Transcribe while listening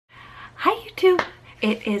Hi YouTube!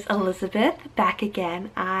 It is Elizabeth back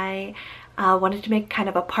again. I wanted to make kind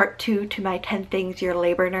of a part 2 to my 10 things your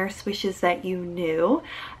labor nurse wishes that you knew.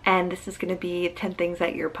 And this is going to be 10 things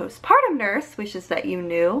that your postpartum nurse wishes that you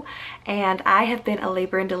knew. And I have been a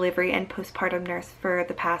labor and delivery and postpartum nurse for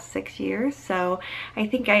the past 6 years. So I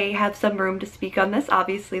think I have some room to speak on this.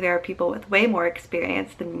 Obviously there are people with way more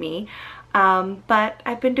experience than me. But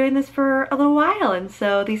I've been doing this for a little while, and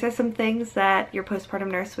so these are some things that your postpartum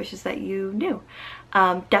nurse wishes that you knew.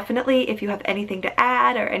 Definitely, if you have anything to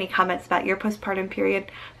add or any comments about your postpartum period,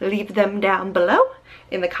 leave them down below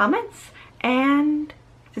in the comments, and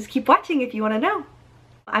just keep watching if you want to know.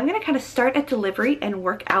 I'm going to kind of start at delivery and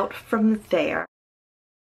work out from there.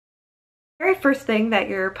 The very first thing that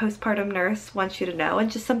your postpartum nurse wants you to know, and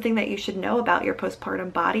just something that you should know about your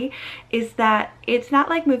postpartum body, is that it's not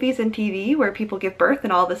like movies and TV where people give birth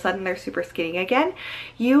and all of a sudden they're super skinny again.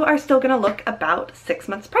 You are still going to look about 6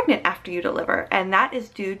 months pregnant after you deliver, and that is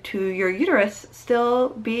due to your uterus still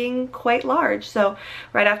being quite large. So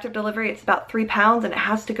right after delivery it's about 3 pounds and it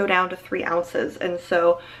has to go down to 3 ounces, and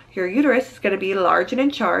so your uterus is going to be large and in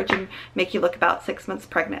charge and make you look about 6 months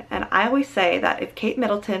pregnant. And I always say that if Kate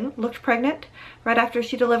Middleton looked pregnant right after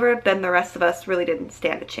she delivered, then the rest of us really didn't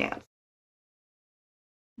stand a chance.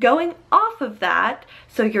 Going off of that,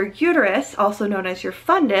 so your uterus, also known as your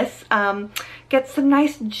fundus, gets some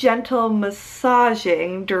nice gentle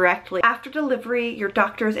massaging directly. After delivery, your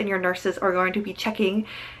doctors and your nurses are going to be checking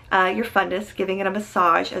your fundus, giving it a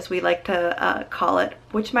massage, as we like to call it,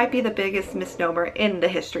 which might be the biggest misnomer in the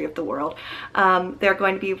history of the world. They're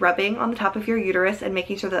going to be rubbing on the top of your uterus and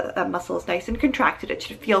making sure that that muscle is nice and contracted. It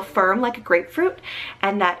should feel firm like a grapefruit,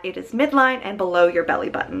 and that it is midline and below your belly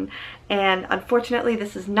button. And unfortunately,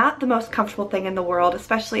 this is not the most comfortable thing in the world,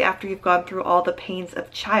 especially after you've gone through all the pains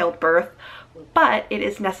of childbirth. But it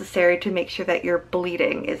is necessary to make sure that your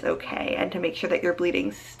bleeding is okay and to make sure that your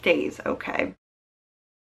bleeding stays okay.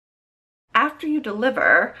 After you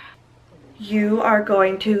deliver, you are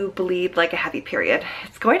going to bleed like a heavy period.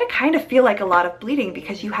 It's going to kind of feel like a lot of bleeding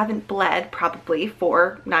because you haven't bled probably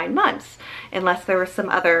for 9 months, unless there were some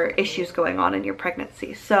other issues going on in your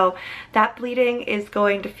pregnancy. So that bleeding is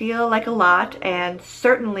going to feel like a lot, and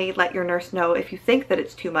certainly let your nurse know if you think that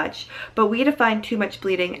it's too much. But we define too much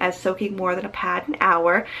bleeding as soaking more than a pad an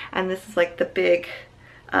hour, and this is like the big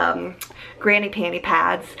granny panty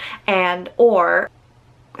pads, and or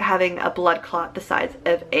having a blood clot the size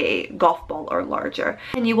of a golf ball or larger.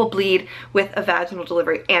 And you will bleed with a vaginal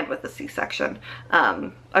delivery and with a C-section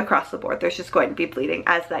across the board. There's just going to be bleeding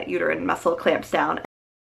as that uterine muscle clamps down.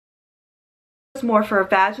 It's more for a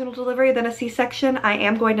vaginal delivery than a C-section. I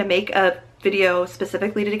am going to make a video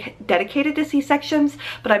specifically dedicated to C-sections,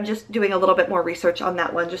 but I'm just doing a little bit more research on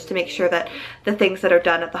that one just to make sure that the things that are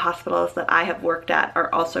done at the hospitals that I have worked at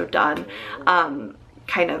are also done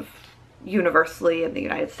kind of universally in the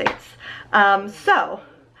United States. So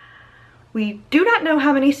we do not know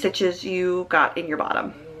how many stitches you got in your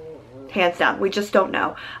bottom. Hands down, we just don't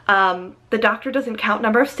know. The doctor doesn't count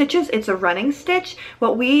number of stitches, it's a running stitch.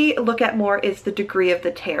 What we look at more is the degree of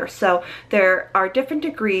the tear. So there are different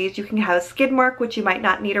degrees. You can have a skid mark, which you might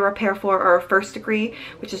not need a repair for, or a 1st degree,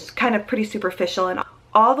 which is kind of pretty superficial, and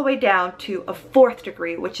all the way down to a 4th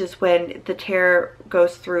degree, which is when the tear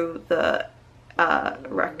goes through the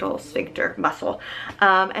rectal sphincter muscle.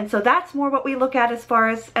 And so that's more what we look at as far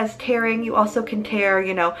as tearing. You also can tear,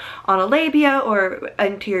 you know, on a labia or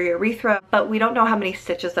into your urethra, but we don't know how many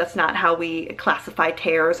stitches. That's not how we classify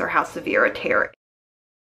tears or how severe a tear is.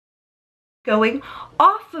 Going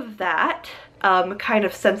off of that kind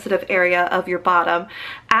of sensitive area of your bottom,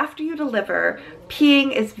 after you deliver,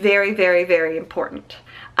 peeing is very, very, very important.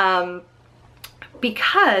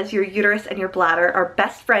 Because your uterus and your bladder are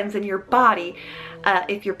best friends in your body.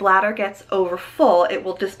 If your bladder gets over full, it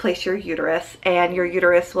will displace your uterus, and your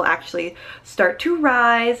uterus will actually start to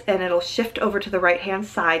rise, and it'll shift over to the right hand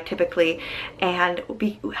side typically, and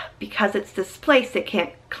because it's displaced, it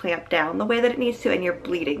can't clamp down the way that it needs to, and your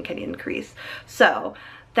bleeding can increase. So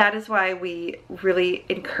that is why we really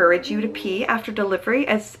encourage you to pee after delivery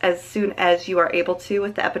as soon as you are able to,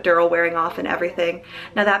 with the epidural wearing off and everything.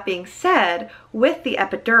 Now that being said, with the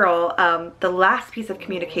epidural, the last piece of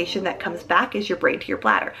communication that comes back is your brain to your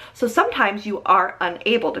bladder. So sometimes you are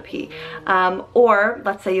unable to pee. Or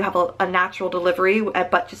let's say you have a natural delivery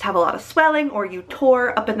but just have a lot of swelling, or you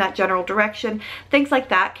tore up in that general direction. Things like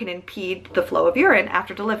that can impede the flow of urine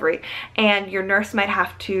after delivery. And your nurse might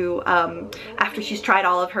have to, after she's tried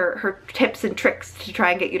all of her tips and tricks to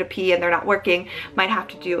try and get you to pee and they're not working, might have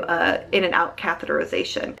to do a in and out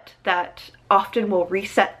catheterization. That often will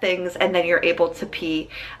reset things, and then you're able to pee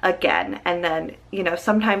again. And then, you know,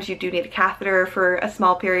 sometimes you do need a catheter for a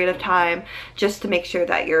small period of time just to make sure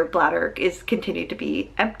that your bladder is continued to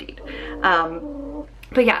be emptied.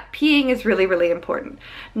 But yeah, peeing is really, really important.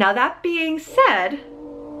 Now that being said,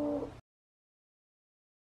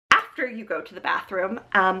 after you go to the bathroom,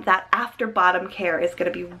 that after bottom care is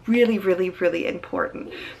going to be really, really, really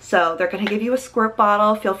important. So they're going to give you a squirt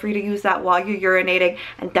bottle. Feel free to use that while you're urinating,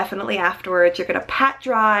 and definitely afterwards. You're going to pat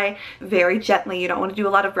dry very gently. You don't want to do a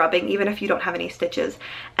lot of rubbing, even if you don't have any stitches.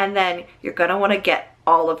 And then you're going to want to get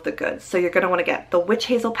all of the goods. So you're going to want to get the witch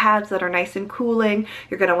hazel pads that are nice and cooling.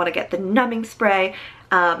 You're going to want to get the numbing spray.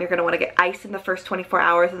 You're going to want to get ice in the first 24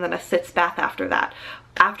 hours and then a sitz bath after that.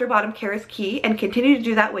 After bottom care is key, and continue to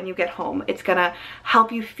do that when you get home. It's going to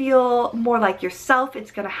help you feel more like yourself.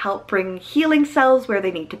 It's going to help bring healing cells where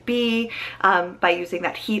they need to be by using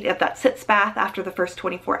that heat of that sitz bath after the first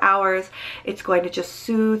 24 hours. It's going to just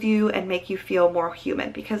soothe you and make you feel more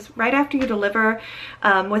human, because right after you deliver,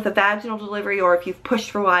 with a vaginal delivery, or if you've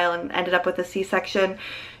pushed for a while and ended up with a C-section,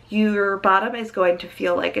 your bottom is going to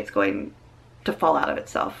feel like it's going to fall out of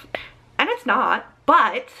itself. And it's not,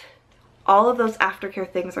 but all of those aftercare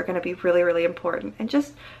things are going to be really, really important. And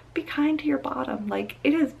just be kind to your bottom. Like,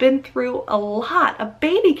 it has been through a lot. A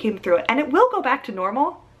baby came through it, and it will go back to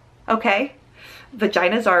normal, okay?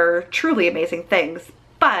 Vaginas are truly amazing things,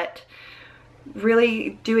 but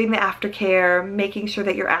really doing the aftercare, making sure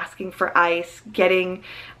that you're asking for ice, getting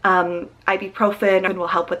ibuprofen, and will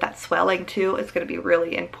help with that swelling too. It's going to be a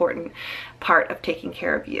really important part of taking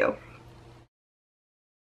care of you.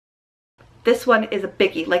 This one is a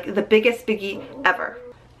biggie, like the biggest biggie ever.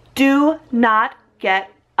 Do not get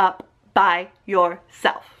up by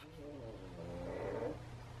yourself.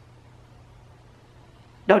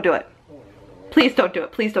 Don't do it. Please don't do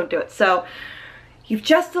it. Please don't do it. So you've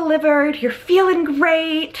just delivered, you're feeling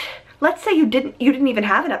great. Let's say you didn't even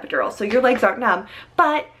have an epidural, so your legs aren't numb,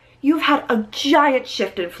 but you've had a giant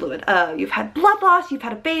shift in fluid. You've had blood loss, you've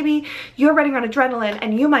had a baby, you're running on adrenaline,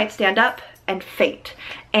 and you might stand up and faint.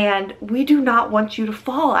 And we do not want you to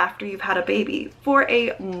fall after you've had a baby for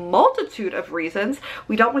a multitude of reasons.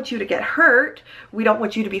 We don't want you to get hurt. We don't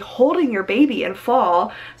want you to be holding your baby and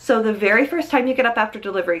fall. So the very first time you get up after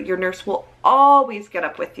delivery, your nurse will always get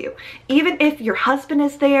up with you. Even if your husband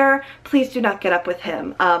is there, please do not get up with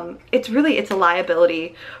him. It's a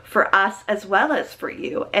liability for us as well as for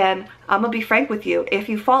you. And I'm gonna be frank with you, if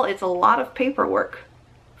you fall, it's a lot of paperwork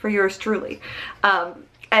for yours truly.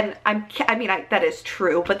 And that is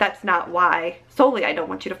true, but that's not why solely I don't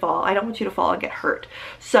want you to fall. I don't want you to fall and get hurt.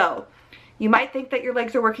 So you might think that your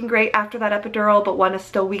legs are working great after that epidural, but one is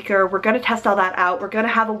still weaker. We're going to test all that out. We're going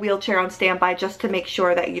to have a wheelchair on standby just to make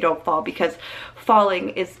sure that you don't fall, because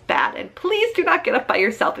falling is bad. And please do not get up by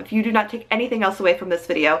yourself. If you do not take anything else away from this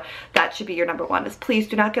video, that should be your number one, is please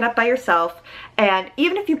do not get up by yourself. And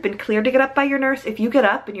even if you've been cleared to get up by your nurse, if you get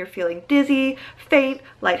up and you're feeling dizzy, faint,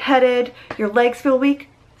 lightheaded, your legs feel weak,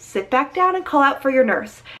 sit back down and call out for your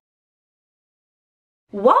nurse.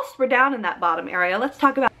 Whilst we're down in that bottom area, let's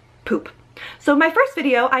talk about poop. So in my first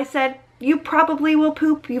video, I said you probably will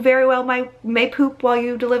poop. You very well may poop while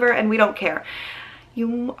you deliver, and we don't care.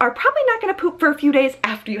 You are probably not going to poop for a few days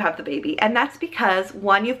after you have the baby, and that's because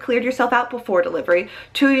 1, you've cleared yourself out before delivery,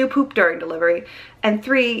 2, you poop during delivery, and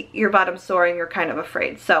 3, your bottom's sore and you're kind of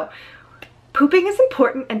afraid. So pooping is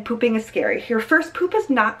important and pooping is scary. Your first poop is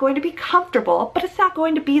not going to be comfortable, but it's not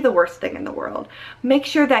going to be the worst thing in the world. Make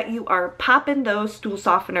sure that you are popping those stool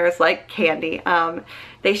softeners like candy.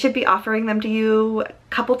 They should be offering them to you a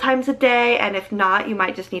couple times a day, and if not, you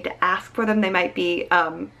might just need to ask for them. They might be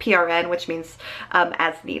PRN, which means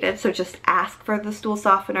as needed, so just ask for the stool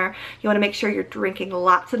softener. You want to make sure you're drinking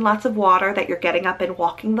lots and lots of water, that you're getting up and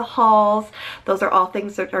walking the halls. Those are all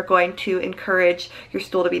things that are going to encourage your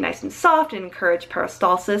stool to be nice and soft and encourage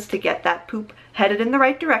peristalsis to get that poop headed in the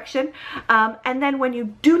right direction. And then when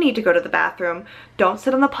you do need to go to the bathroom, don't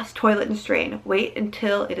sit on the toilet and strain. Wait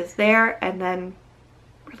until it is there and then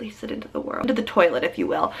release it into the world, into the toilet, if you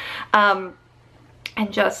will, and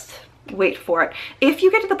just wait for it. If you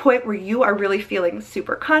get to the point where you are really feeling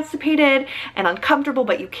super constipated and uncomfortable,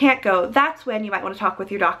 but you can't go, that's when you might want to talk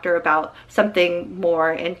with your doctor about something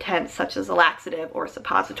more intense, such as a laxative or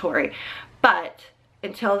suppository. But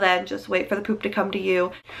until then, just wait for the poop to come to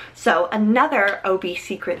you. So another OB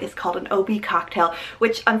secret is called an OB cocktail,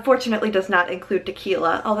 which unfortunately does not include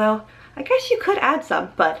tequila, although I guess you could add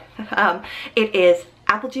some, but it is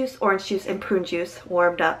apple juice, orange juice, and prune juice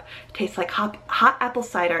warmed up. It tastes like hot apple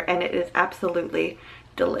cider, and it is absolutely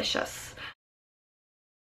delicious.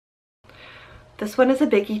 This one is a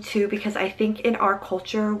biggie too, because I think in our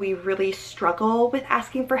culture we really struggle with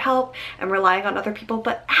asking for help and relying on other people,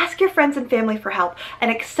 but ask your friends and family for help and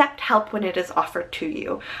accept help when it is offered to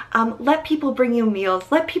you. Let people bring you meals,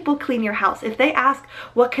 let people clean your house. If they ask,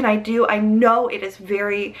 what can I do? I know it is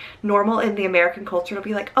very normal in the American culture to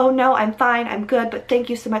be like, oh no, I'm fine, I'm good, but thank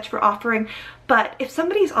you so much for offering. But if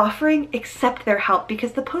somebody's offering, accept their help,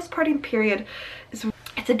 because the postpartum period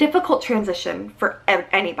it's a difficult transition for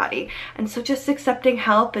anybody. And so just accepting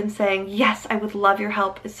help and saying, yes, I would love your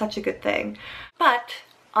help is such a good thing. But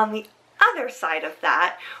on the other side of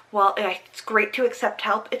that, while it's great to accept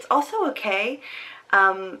help, it's also okay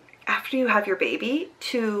after you have your baby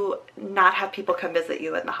to not have people come visit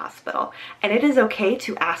you in the hospital. And it is okay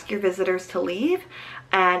to ask your visitors to leave.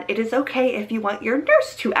 And it is okay if you want your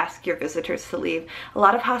nurse to ask your visitors to leave. A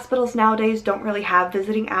lot of hospitals nowadays don't really have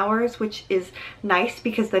visiting hours, which is nice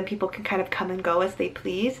because then people can kind of come and go as they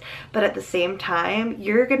please. But at the same time,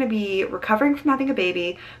 you're going to be recovering from having a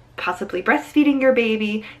baby, possibly breastfeeding your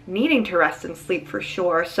baby, needing to rest and sleep for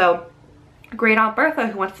sure. So Great Aunt Bertha,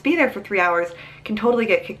 who wants to be there for 3 hours, can totally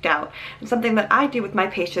get kicked out. And something that I do with my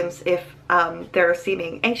patients if they're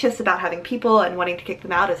seeming anxious about having people and wanting to kick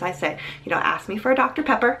them out is I say, you know, ask me for a Dr.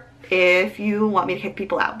 Pepper if you want me to kick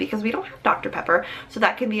people out, because we don't have Dr. Pepper. So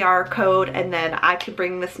that can be our code, and then I can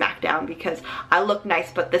bring the smack down because I look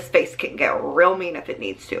nice, but this face can get real mean if it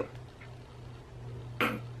needs to.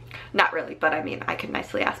 Not really, but I mean, I can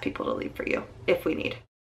nicely ask people to leave for you if we need.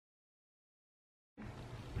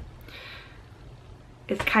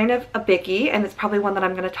 Is kind of a biggie, and it's probably one that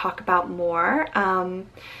I'm going to talk about more.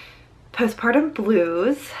 Postpartum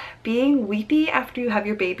blues. Being weepy after you have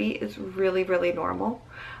your baby is really, really normal.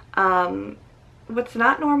 What's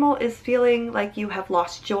not normal is feeling like you have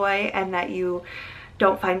lost joy and that you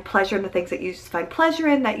don't find pleasure in the things that you used to find pleasure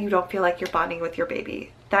in, that you don't feel like you're bonding with your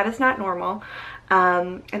baby. That is not normal.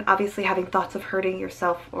 And obviously having thoughts of hurting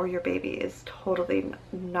yourself or your baby is totally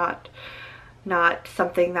not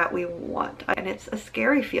something that we want, and it's a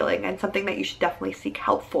scary feeling and something that you should definitely seek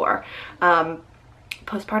help for.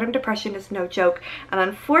 Postpartum depression is no joke, and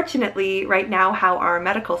unfortunately right now how our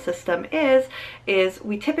medical system is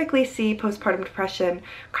we typically see postpartum depression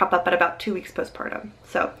crop up at about 2 weeks postpartum.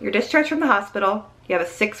 So you're discharged from the hospital, you have a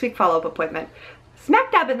 6-week follow-up appointment.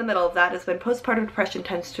 Smack dab in the middle of that is when postpartum depression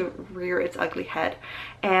tends to rear its ugly head.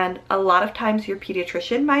 And a lot of times your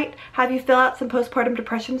pediatrician might have you fill out some postpartum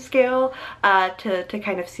depression scale to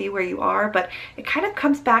kind of see where you are, but it kind of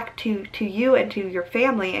comes back to you and to your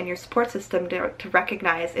family and your support system to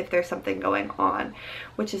recognize if there's something going on,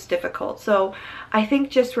 which is difficult. So I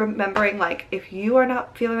think just remembering, like, if you are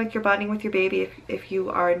not feeling like you're bonding with your baby, if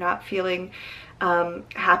you are not feeling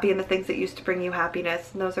happy in the things that used to bring you happiness,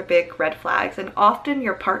 and those are big red flags. And often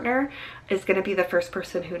your partner is going to be the first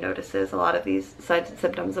person who notices a lot of these signs and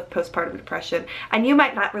symptoms of postpartum depression, and you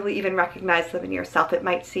might not really even recognize them in yourself. It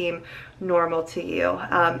might seem normal to you.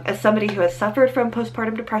 As somebody who has suffered from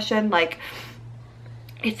postpartum depression, like,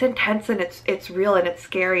 it's intense and it's real and it's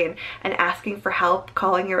scary, and asking for help,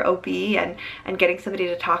 calling your OB and getting somebody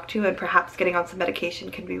to talk to, and perhaps getting on some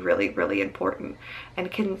medication can be really, really important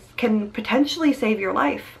and can potentially save your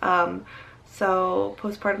life. So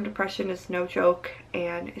postpartum depression is no joke,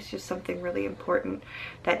 and it's just something really important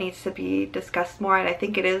that needs to be discussed more. And I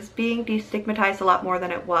think it is being destigmatized a lot more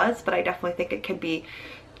than it was, but I definitely think it can be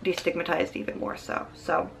destigmatized even more so.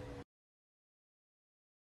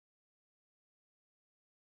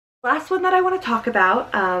 Last one that I want to talk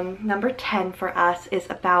about, number 10 for us, is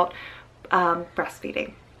about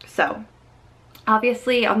breastfeeding. So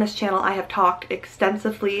obviously on this channel I have talked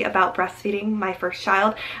extensively about breastfeeding my first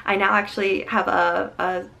child. I now actually have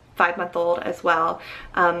a 5-month-old as well,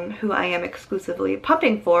 who I am exclusively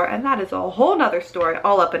pumping for, and that is a whole nother story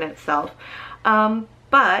all up in itself.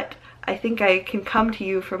 But I think I can come to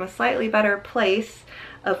you from a slightly better place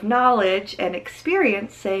of knowledge and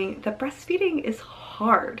experience, saying that breastfeeding is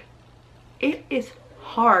hard. It is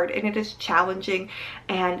hard, and it is challenging,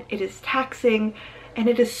 and it is taxing, and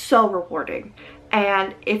it is so rewarding.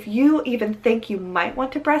 And if you even think you might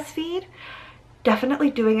want to breastfeed, definitely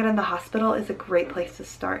doing it in the hospital is a great place to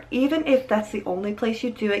start. Even if that's the only place you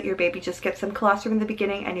do it, your baby just gets some colostrum in the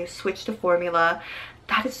beginning and you switch to formula,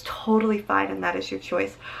 that is totally fine, and that is your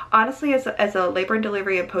choice. Honestly, as a labor and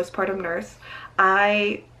delivery and postpartum nurse,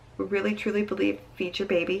 I really truly believe feed your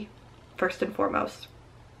baby first and foremost.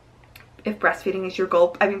 if breastfeeding is your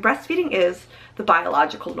goal. I mean, breastfeeding is the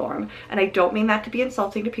biological norm, and I don't mean that to be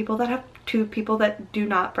insulting to people that do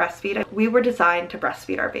not breastfeed. We were designed to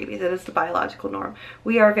breastfeed our babies. It is the biological norm.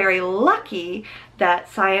 We are very lucky that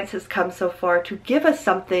science has come so far to give us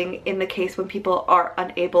something in the case when people are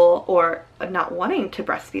unable or not wanting to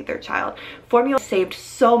breastfeed their child. Formula saved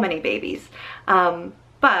so many babies.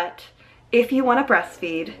 But if you want to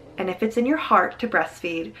breastfeed, and if it's in your heart to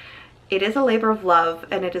breastfeed, it is a labor of love,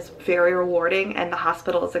 and it is very rewarding, and the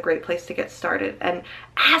hospital is a great place to get started. And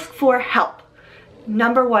ask for help.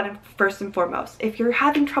 Number one, first and foremost. If you're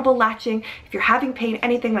having trouble latching, if you're having pain,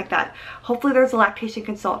 anything like that, hopefully there's a lactation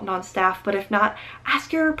consultant on staff, but if not,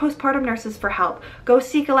 ask your postpartum nurses for help. Go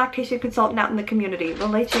seek a lactation consultant out in the community.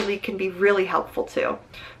 Relatedly can be really helpful too.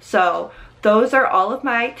 So those are all of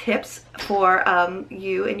my tips for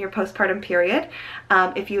you in your postpartum period.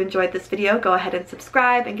 If you enjoyed this video, go ahead and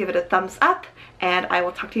subscribe and give it a thumbs up, and I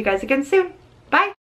will talk to you guys again soon. Bye!